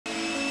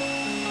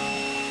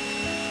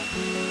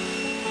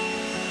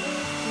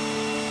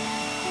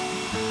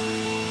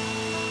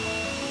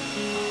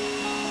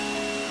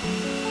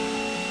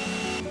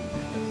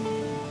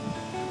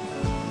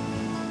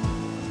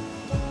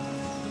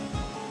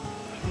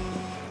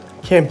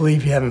Can't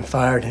believe you haven't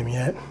fired him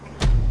yet.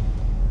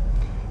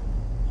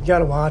 You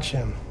gotta watch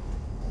him.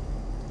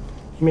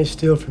 He may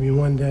steal from you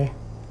one day.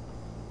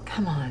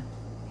 Come on.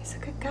 He's a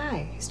good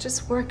guy. He's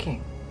just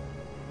working.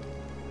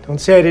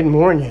 Don't say I didn't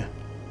warn you.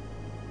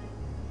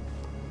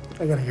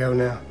 I gotta go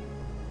now.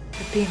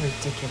 You're being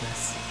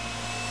ridiculous.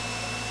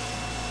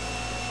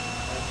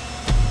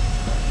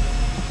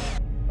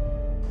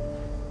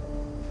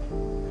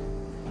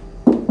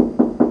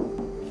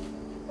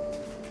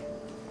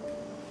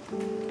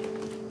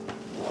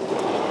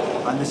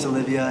 Hi, Miss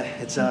Olivia.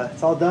 It's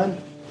all done.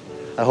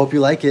 I hope you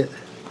like it.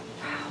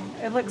 Wow,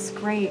 it looks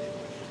great.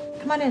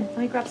 Come on in. Let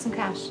me grab some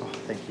cash. Oh,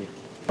 thank you.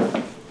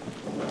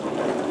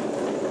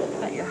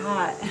 Bet you're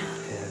hot.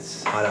 Yeah,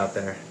 it's hot out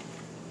there.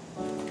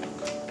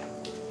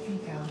 Here you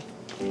go.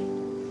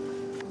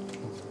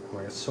 Oh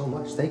my God, so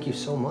much. Thank you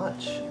so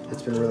much.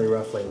 It's been really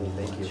rough lately.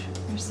 Thank you.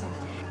 You're so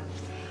welcome.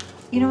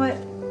 You know what?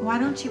 Why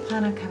don't you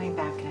plan on coming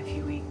back in a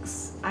few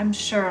weeks? I'm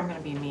sure I'm going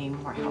to be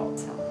needing more help,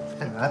 so.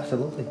 Yeah,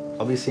 absolutely.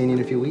 I'll be seeing you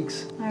in a few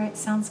weeks. All right,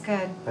 sounds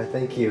good. All right,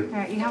 thank you. All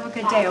right, you have a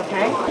good day,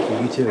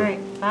 okay? You too. All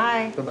right,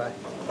 bye. Bye-bye.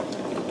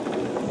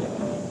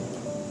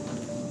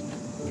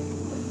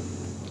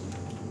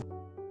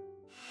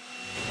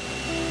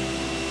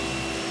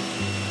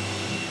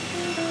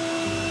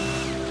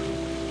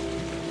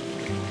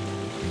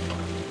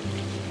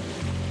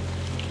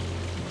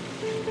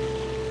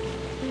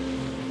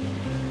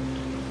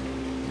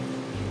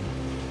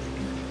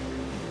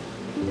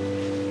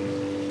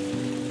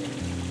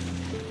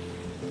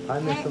 Hi,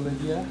 Miss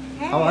Olivia.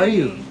 Hey. How are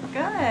you?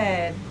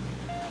 Good.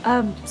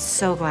 I'm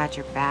so glad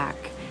you're back.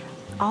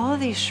 All of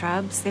these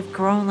shrubs, they've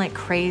grown like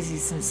crazy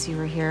since you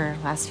were here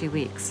last few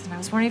weeks. And I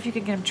was wondering if you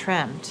could get them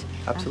trimmed.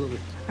 Absolutely.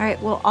 All right,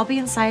 well, I'll be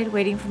inside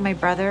waiting for my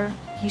brother.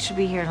 He should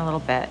be here in a little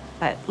bit.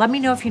 But let me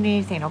know if you need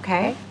anything,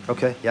 okay?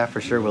 Okay, yeah, for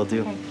sure, will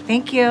do. Okay.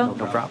 Thank you.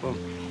 No problem.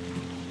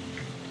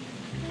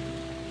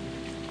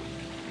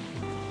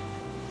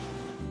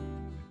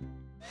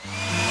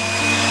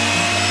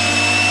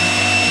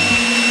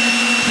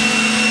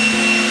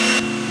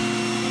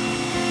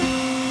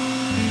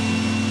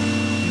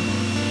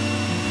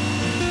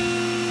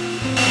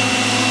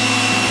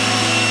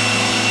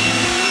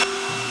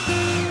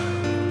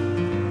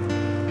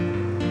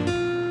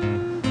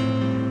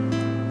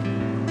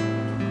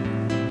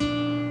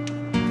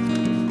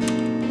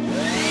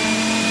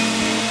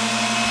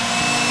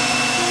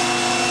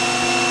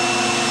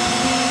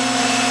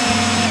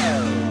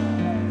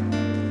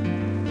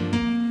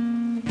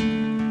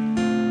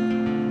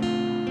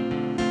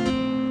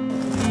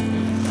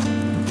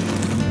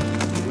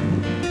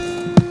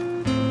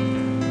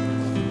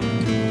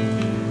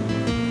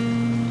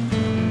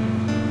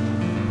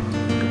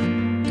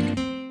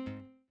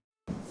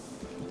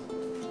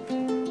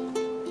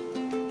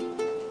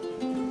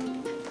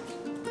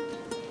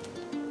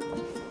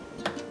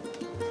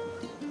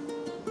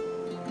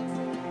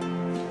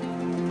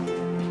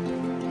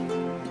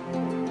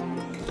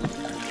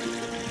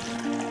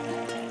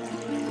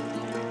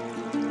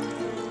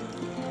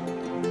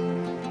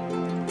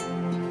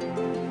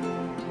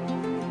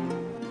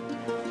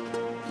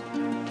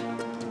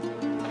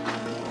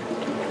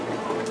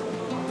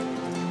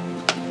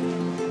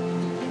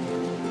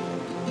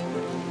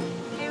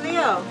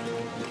 Leo.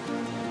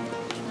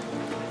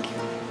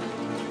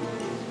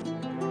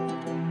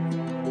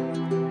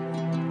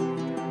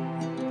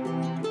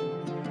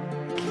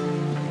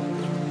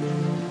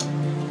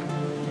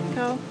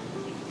 Go.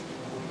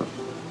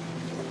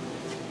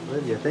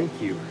 Olivia,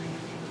 thank you.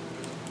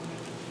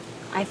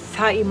 I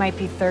thought you might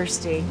be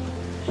thirsty.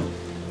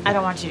 I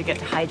don't want you to get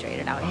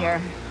dehydrated out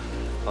here.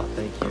 Oh,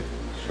 thank you.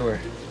 Sure.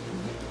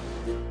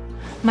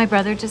 My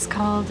brother just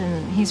called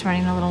and he's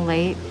running a little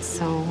late,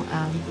 so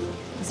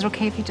is it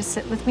okay if you just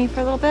sit with me for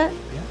a little bit?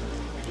 Yeah.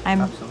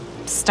 I'm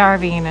Absolutely.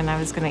 starving and I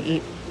was gonna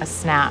eat a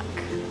snack,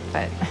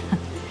 but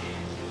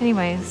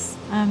anyways,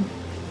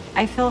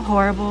 I feel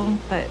horrible,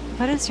 but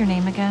what is your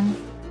name again?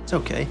 It's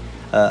okay.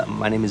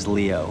 My name is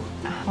Leo.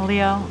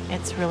 Leo,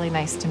 it's really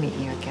nice to meet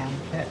you again.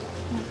 Yeah.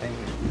 Thank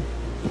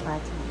you.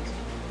 Glad to meet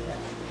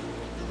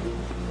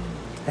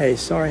Hey,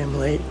 sorry I'm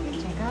late.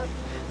 you. Jacob?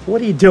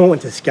 What are you doing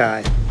with this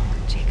guy?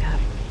 Jacob,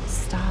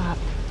 stop.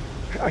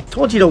 I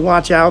told you to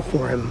watch out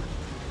for him.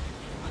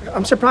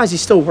 I'm surprised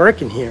he's still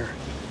working here.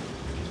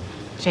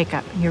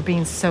 Jacob, you're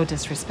being so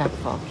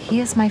disrespectful.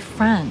 He is my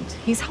friend.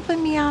 He's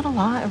helping me out a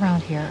lot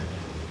around here.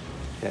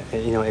 Yeah,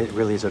 you know, it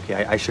really is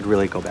okay. I should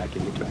really go back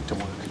and get back to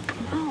work.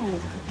 No.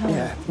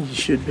 Yeah, you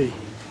should be.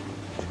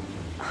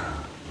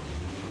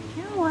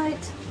 You know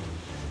what?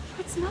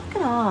 Let's knock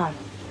it off.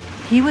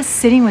 He was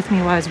sitting with me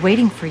while I was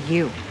waiting for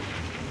you.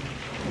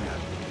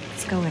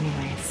 Let's go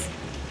anyways.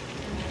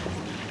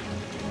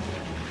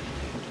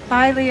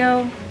 Bye,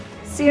 Leo.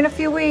 See you in a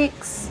few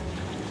weeks.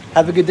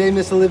 Have a good day,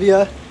 Miss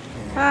Olivia.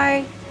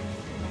 Bye.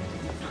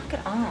 Knock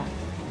it off.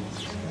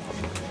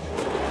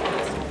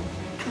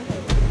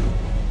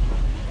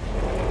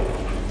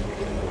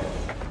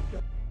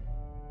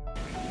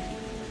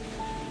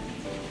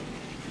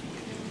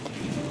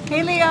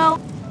 Hey, Leo.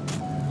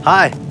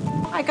 Hi.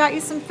 I got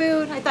you some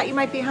food. I thought you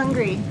might be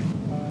hungry.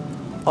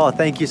 Oh,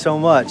 thank you so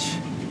much.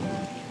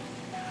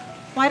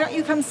 Why don't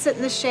you come sit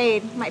in the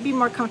shade? Might be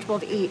more comfortable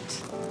to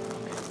eat.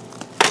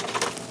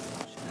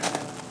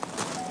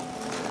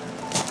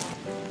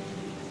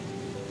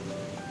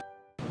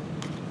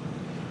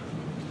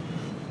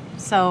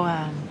 So,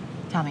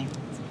 tell me,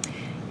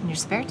 in your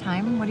spare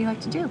time, what do you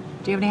like to do?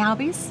 Do you have any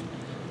hobbies?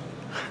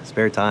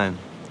 Spare time.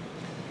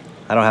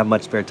 I don't have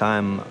much spare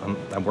time.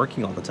 I'm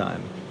working all the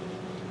time.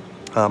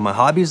 My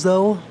hobbies,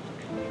 though,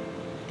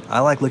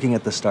 I like looking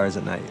at the stars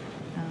at night.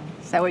 Oh,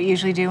 is that what you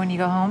usually do when you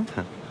go home?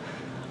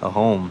 A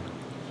home.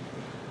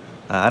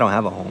 I don't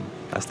have a home.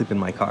 I sleep in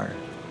my car.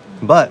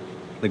 But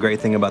the great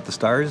thing about the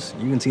stars,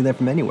 you can see them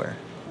from anywhere.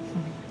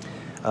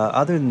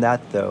 Other than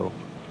that, though,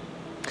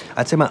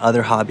 I'd say my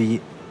other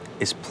hobby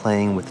is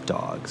playing with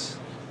dogs.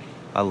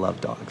 I love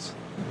dogs.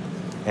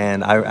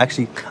 And I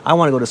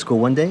want to go to school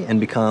one day and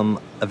become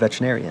a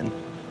veterinarian.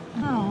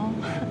 Oh,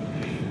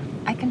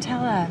 I can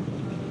tell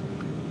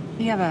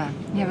you have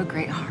a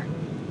great heart.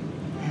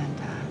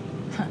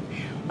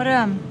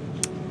 And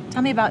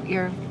tell me about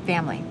your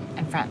family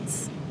and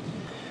friends.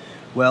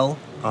 Well,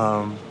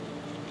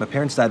 my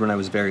parents died when I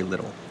was very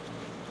little.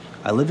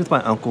 I lived with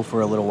my uncle for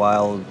a little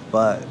while,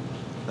 but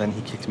then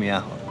he kicked me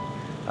out.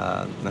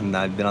 And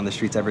I've been on the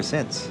streets ever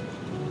since.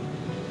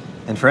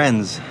 And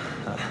friends,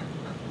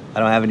 I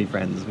don't have any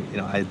friends. You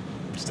know, I'm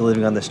still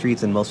living on the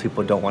streets, and most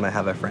people don't want to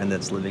have a friend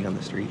that's living on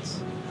the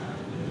streets.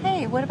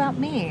 Hey, what about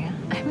me?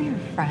 I'm your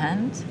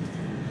friend.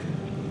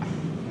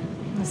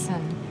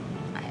 Listen,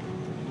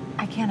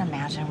 I can't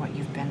imagine what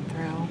you've been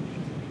through.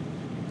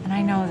 And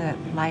I know that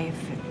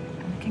life, it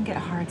can get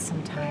hard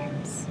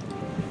sometimes.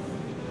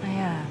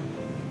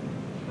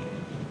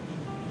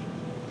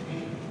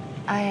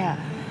 Are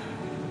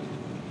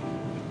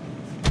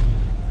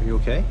you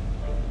okay?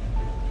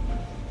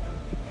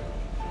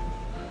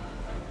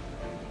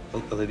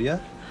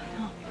 Olivia?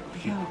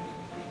 Yo,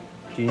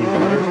 Do you need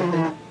water or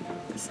something?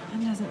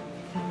 something doesn't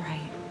feel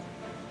right.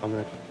 I'm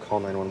gonna call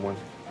 911.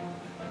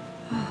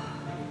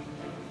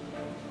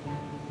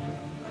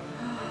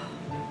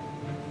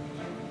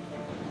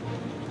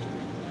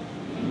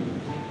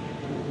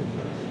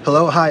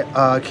 Hello,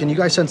 hi. Can you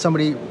guys send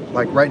somebody,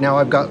 like right now?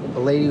 I've got a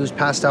lady who's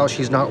passed out.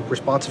 She's not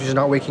responsive. She's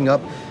not waking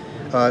up.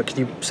 Can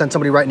you send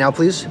somebody right now,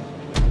 please?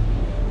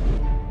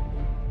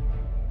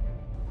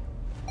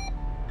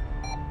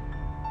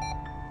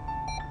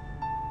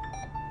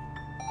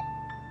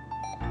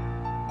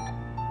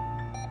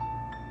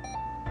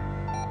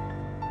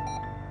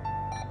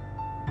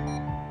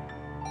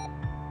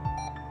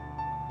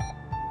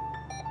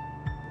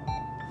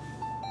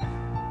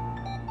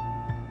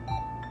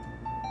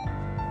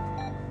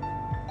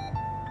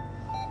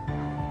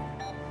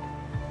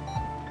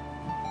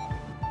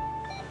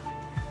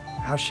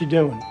 How's she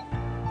doing?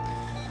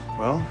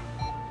 Well,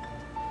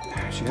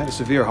 she had a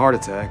severe heart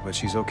attack, but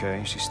she's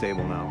okay. She's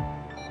stable now.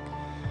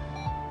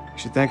 You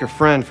should thank her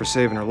friend for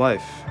saving her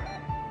life.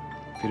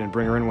 If he didn't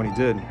bring her in when he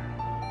did,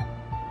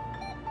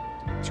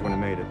 she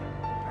wouldn't have made it.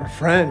 Her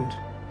friend?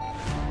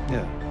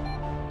 Yeah,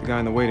 the guy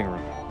in the waiting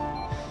room.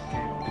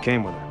 He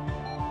came with her.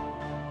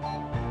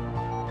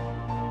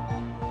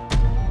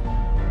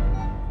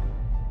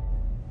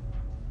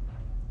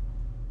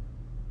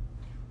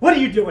 What are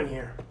you doing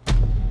here?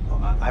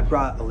 Oh, I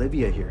brought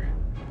Olivia here.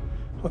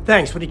 Well,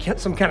 thanks. What, he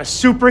some kind of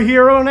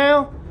superhero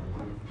now?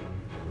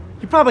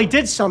 You probably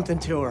did something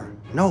to her.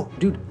 No,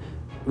 dude.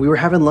 We were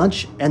having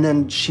lunch, and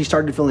then she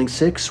started feeling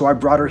sick, so I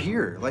brought her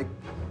here. Like,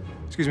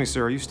 Excuse me,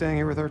 sir, are you staying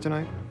here with her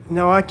tonight?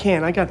 No, I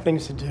can't. I got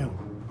things to do.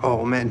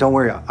 oh man, don't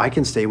worry. I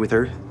can stay with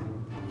her.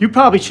 You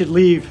probably should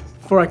leave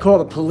before I call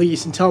the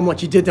police and tell them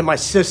what you did to my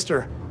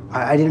sister.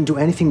 I didn't do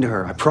anything to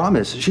her. I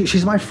promise.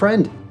 She's my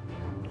friend.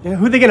 Yeah,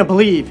 who are they gonna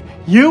believe?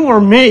 You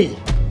or me?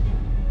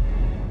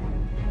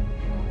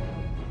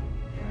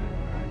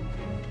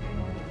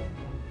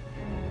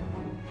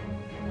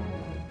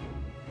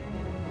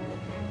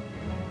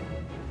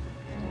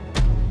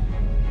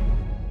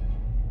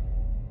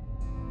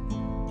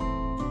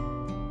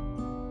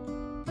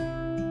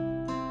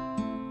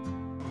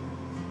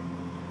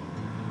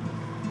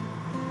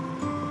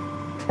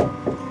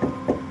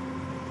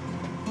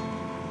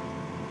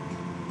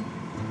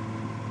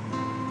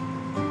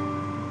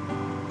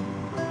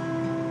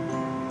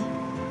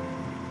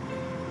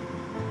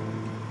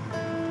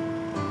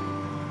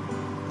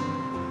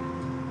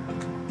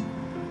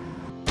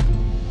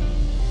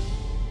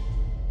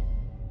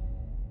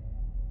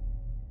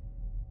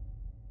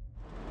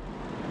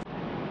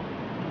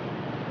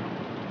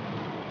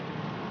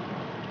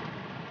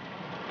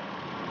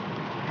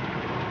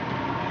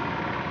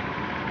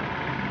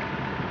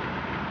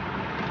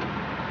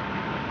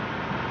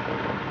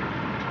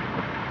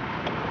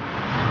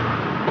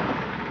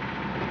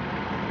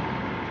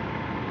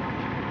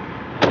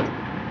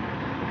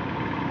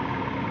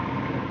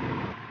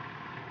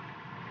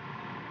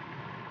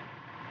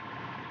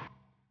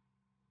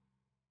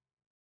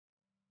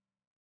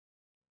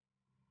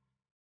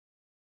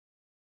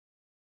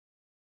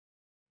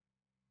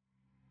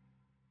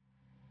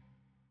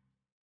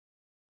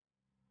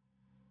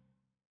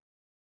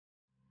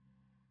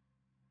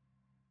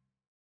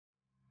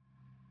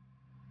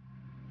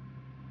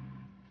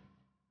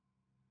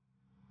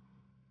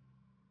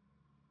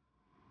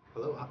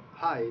 Hello,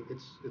 hi,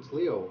 it's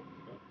Leo.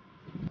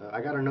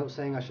 I got a note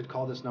saying I should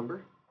call this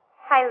number.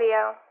 Hi,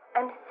 Leo.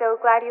 I'm so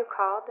glad you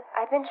called.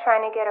 I've been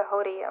trying to get a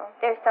hold of you.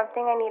 There's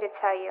something I need to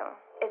tell you.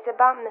 It's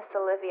about Miss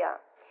Olivia.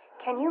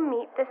 Can you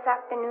meet this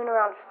afternoon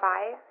around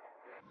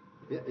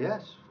 5?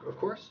 Yes, of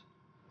course.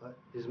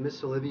 Is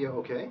Miss Olivia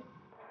okay?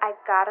 I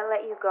gotta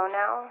let you go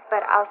now,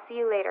 but I'll see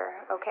you later,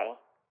 okay?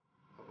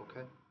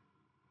 Okay.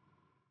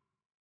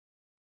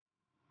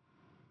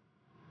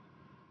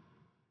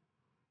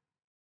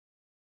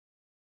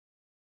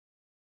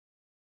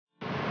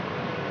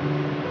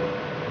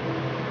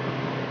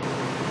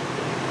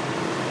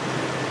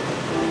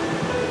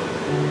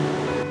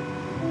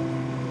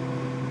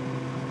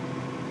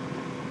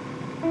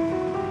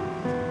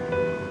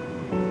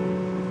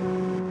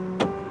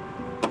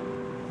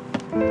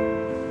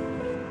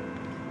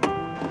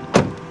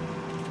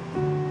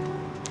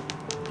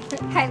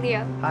 Hi,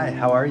 Leo. Hi,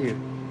 how are you?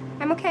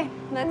 I'm okay.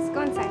 Let's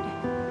go inside.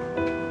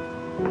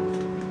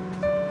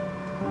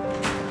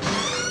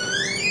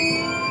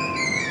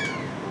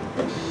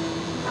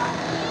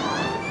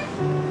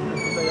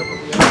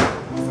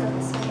 Let's go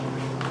this way.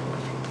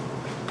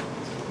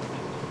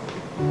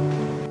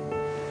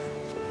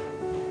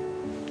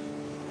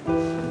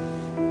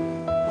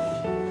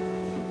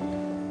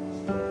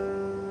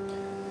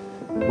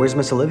 Where's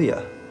Miss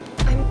Olivia?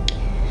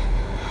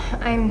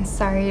 I'm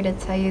sorry to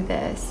tell you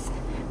this.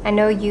 I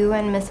know you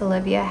and Miss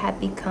Olivia had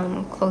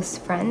become close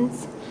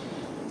friends.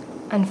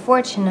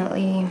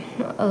 Unfortunately,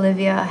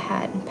 Olivia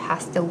had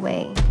passed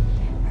away.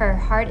 Her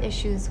heart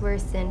issues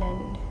worsened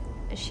and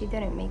she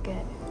didn't make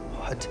it.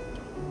 What?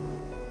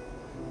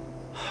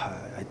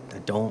 I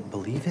don't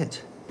believe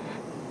it.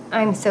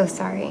 I'm so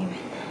sorry.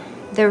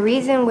 The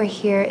reason we're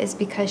here is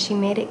because she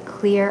made it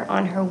clear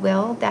on her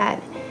will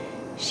that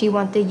she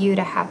wanted you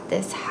to have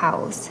this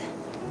house.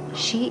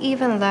 She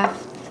even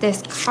left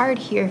this card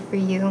here for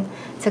you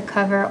to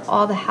cover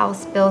all the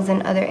house bills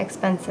and other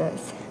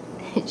expenses.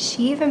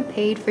 She even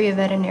paid for your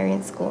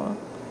veterinarian school.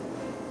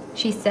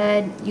 She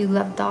said you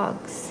love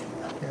dogs.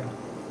 Yeah.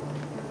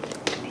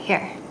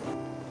 Here.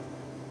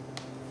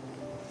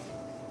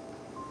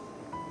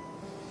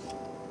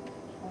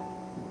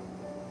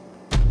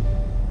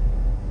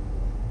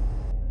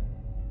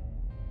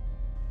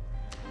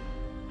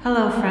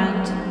 Hello,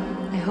 friend.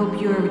 I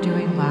hope you are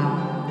doing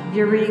well. If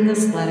you're reading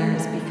this letter,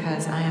 it's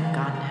because I am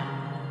gone now.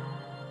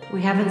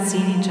 We haven't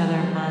seen each other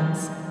in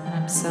months, and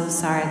I'm so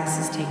sorry this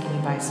has taken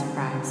you by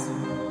surprise.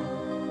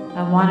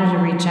 I wanted to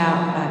reach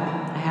out, but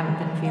I haven't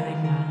been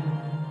feeling well.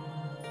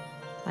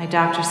 My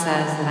doctor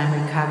says that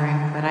I'm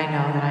recovering, but I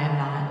know that I am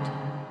not.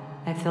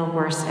 I feel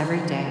worse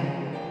every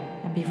day,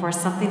 and before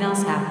something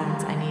else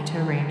happens, I need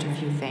to arrange a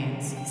few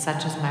things,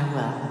 such as my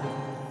will.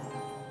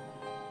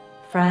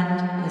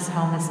 Friend, this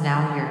home is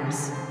now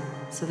yours,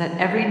 so that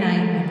every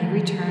night when you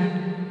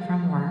return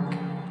from work,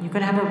 you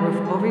can have a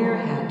roof over your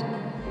head.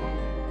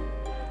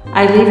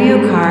 I leave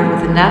you a card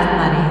with enough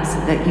money so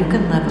that you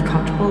can live a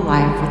comfortable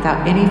life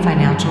without any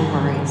financial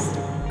worries.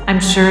 I'm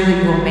sure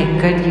that you will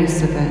make good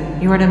use of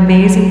it. You are an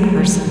amazing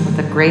person with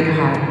a great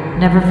heart.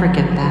 Never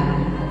forget that.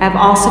 I have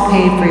also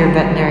paid for your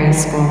veterinary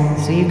school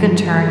so you can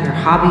turn your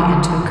hobby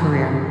into a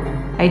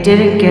career. I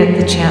didn't get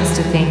the chance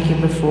to thank you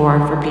before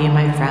for being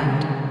my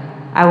friend.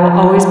 I will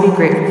always be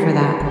grateful for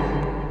that.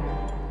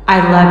 I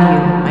love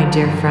you, my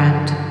dear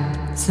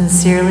friend.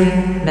 Sincerely,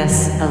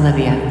 Miss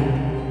Olivia.